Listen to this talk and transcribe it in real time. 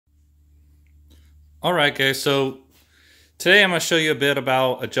All right, guys, so today I'm going to show you a bit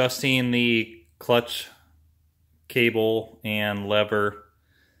about adjusting the clutch cable and lever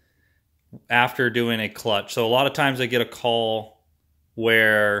after doing a clutch. So a lot of times I get a call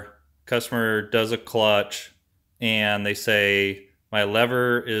where customer does a clutch and they say, my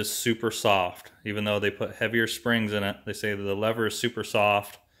lever is super soft. Even though they put heavier springs in it, they say that the lever is super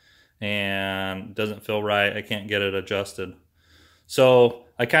soft and doesn't feel right. I can't get it adjusted. So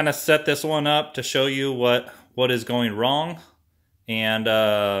I kind of set this one up to show you what is going wrong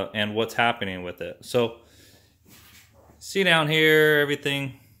and what's happening with it. So see down here,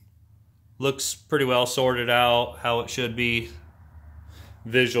 everything looks pretty well sorted out, how it should be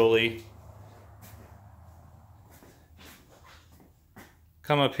visually.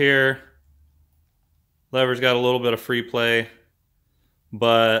 Come up here, lever's got a little bit of free play,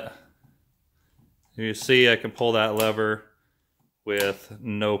 but you see I can pull that lever with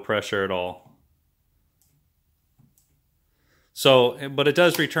no pressure at all. So, but it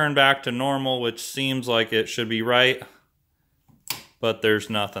does return back to normal, which seems like it should be right, but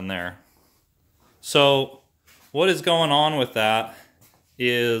there's nothing there. So what is going on with that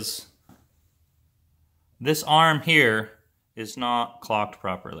is this arm here is not clocked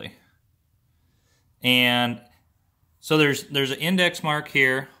properly. And so there's an index mark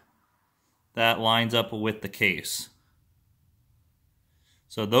here that lines up with the case.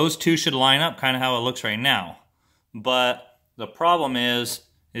 So those two should line up kind of how it looks right now. But the problem is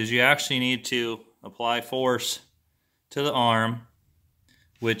you actually need to apply force to the arm,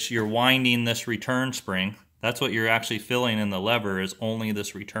 which you're winding this return spring. That's what you're actually feeling in the lever, is only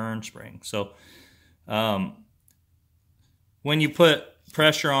this return spring. So when you put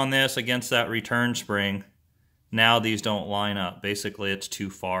pressure on this against that return spring, now these don't line up. Basically, it's too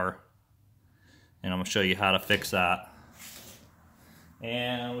far. And I'm going to show you how to fix that.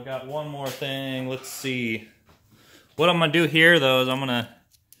 And we got one more thing. Let's see. What I'm going to do here, though, is I'm going to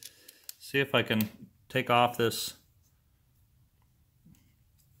see if I can take off this.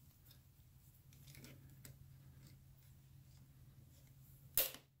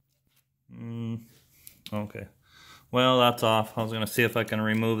 Okay. Well, that's off. I was going to see if I can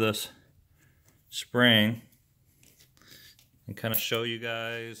remove this spring and kind of show you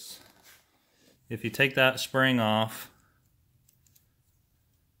guys. If you take that spring off,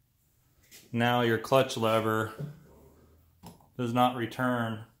 now your clutch lever does not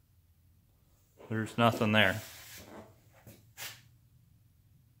return. There's nothing there.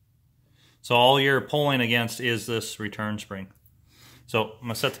 So all you're pulling against is this return spring. So I'm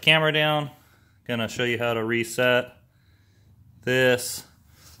going to set the camera down. Going to show you how to reset this.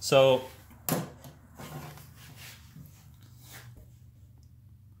 So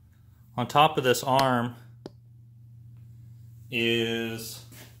on top of this arm is,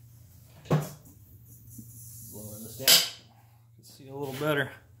 lower this down, you can see a little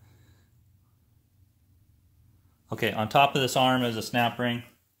better. Okay, on top of this arm is a snap ring.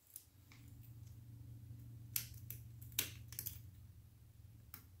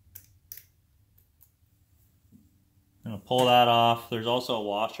 I'm going to pull that off. There's also a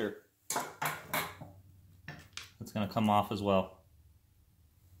washer that's going to come off as well.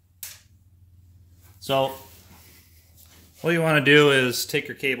 So what you want to do is take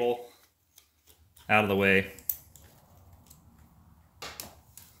your cable out of the way.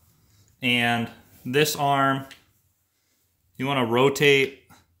 And this arm, you want to rotate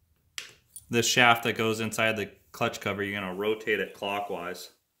this shaft that goes inside the clutch cover. You're going to rotate it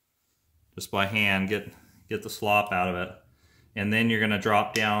clockwise just by hand. Get the slop out of it. And then you're going to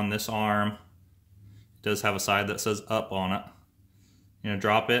drop down this arm. It does have a side that says up on it. You're going to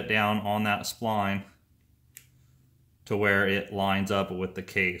drop it down on that spline to where it lines up with the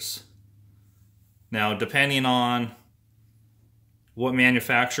case. Now, depending on what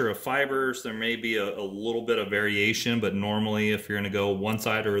manufacturer of fibers, there may be a little bit of variation, but normally if you're going to go one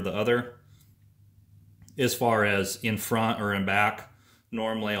side or the other, as far as in front or in back,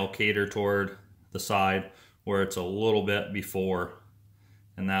 normally I'll cater toward the side where it's a little bit before,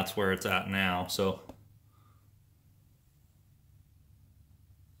 and that's where it's at now. So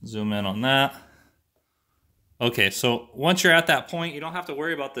zoom in on that. Okay, so once you're at that point, you don't have to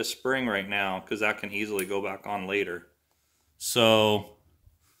worry about this spring right now because that can easily go back on later. So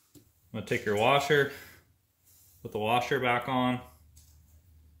I'm going to take your washer, put the washer back on,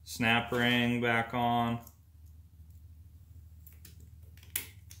 snap ring back on.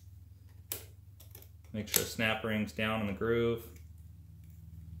 Make sure the snap ring's down in the groove.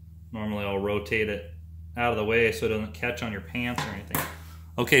 Normally I'll rotate it out of the way so it doesn't catch on your pants or anything.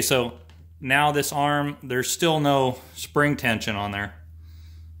 Okay, so now this arm, there's still no spring tension on there.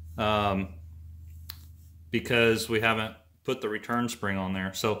 because we haven't put the return spring on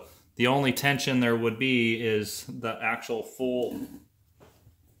there. So the only tension there would be is the actual full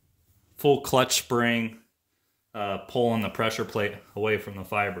clutch spring pulling the pressure plate away from the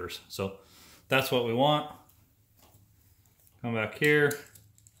fibers. So that's what we want. Come back here,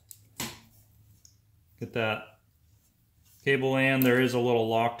 get that cable in. There is a little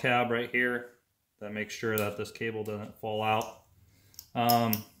lock tab right here that makes sure that this cable doesn't fall out.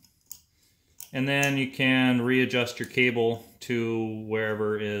 And then you can readjust your cable to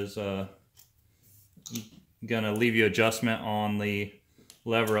wherever is gonna leave you adjustment on the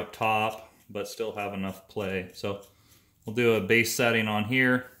lever up top, but still have enough play. So we'll do a base setting on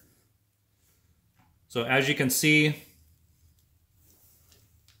here. So as you can see,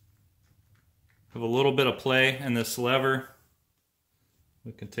 have a little bit of play in this lever.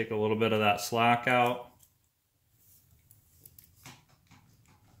 We can take a little bit of that slack out.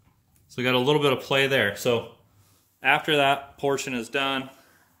 So we got a little bit of play there. So after that portion is done,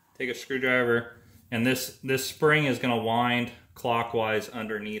 take a screwdriver, and this spring is going to wind clockwise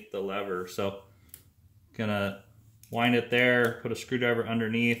underneath the lever. So gonna wind it there, put a screwdriver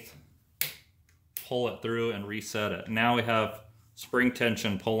underneath, pull it through, and reset it. Now we have spring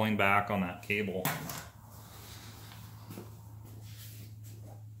tension pulling back on that cable.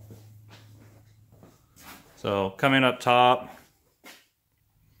 So coming up top,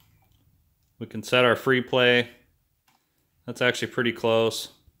 we can set our free play. That's actually pretty close.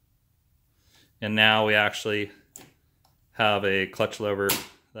 And now we actually have a clutch lever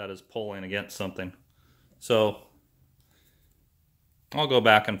that is pulling against something. So I'll go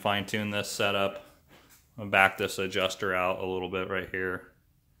back and fine tune this setup. I'll back this adjuster out a little bit right here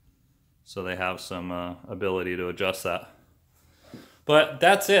so they have some ability to adjust that. But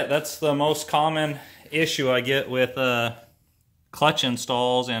that's it. That's the most common issue I get with clutch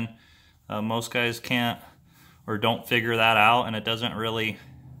installs, and most guys can't or don't figure that out, and it doesn't really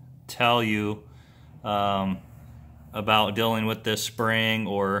tell you about dealing with this spring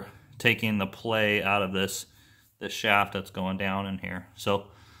or taking the play out of this shaft that's going down in here. So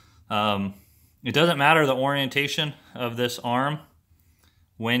it doesn't matter the orientation of this arm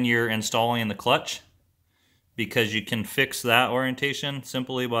when you're installing the clutch, because you can fix that orientation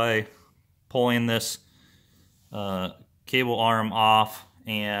simply by pulling this cable arm off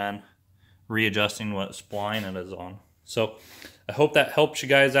and readjusting what spline it is on. So I hope that helps you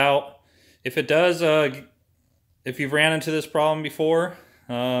guys out. If it does, if you've ran into this problem before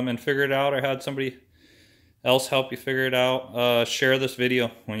and figured it out, or had somebody else help you figure it out, share this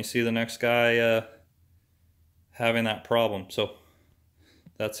video when you see the next guy having that problem. So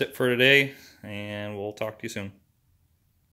that's it for today, and we'll talk to you soon.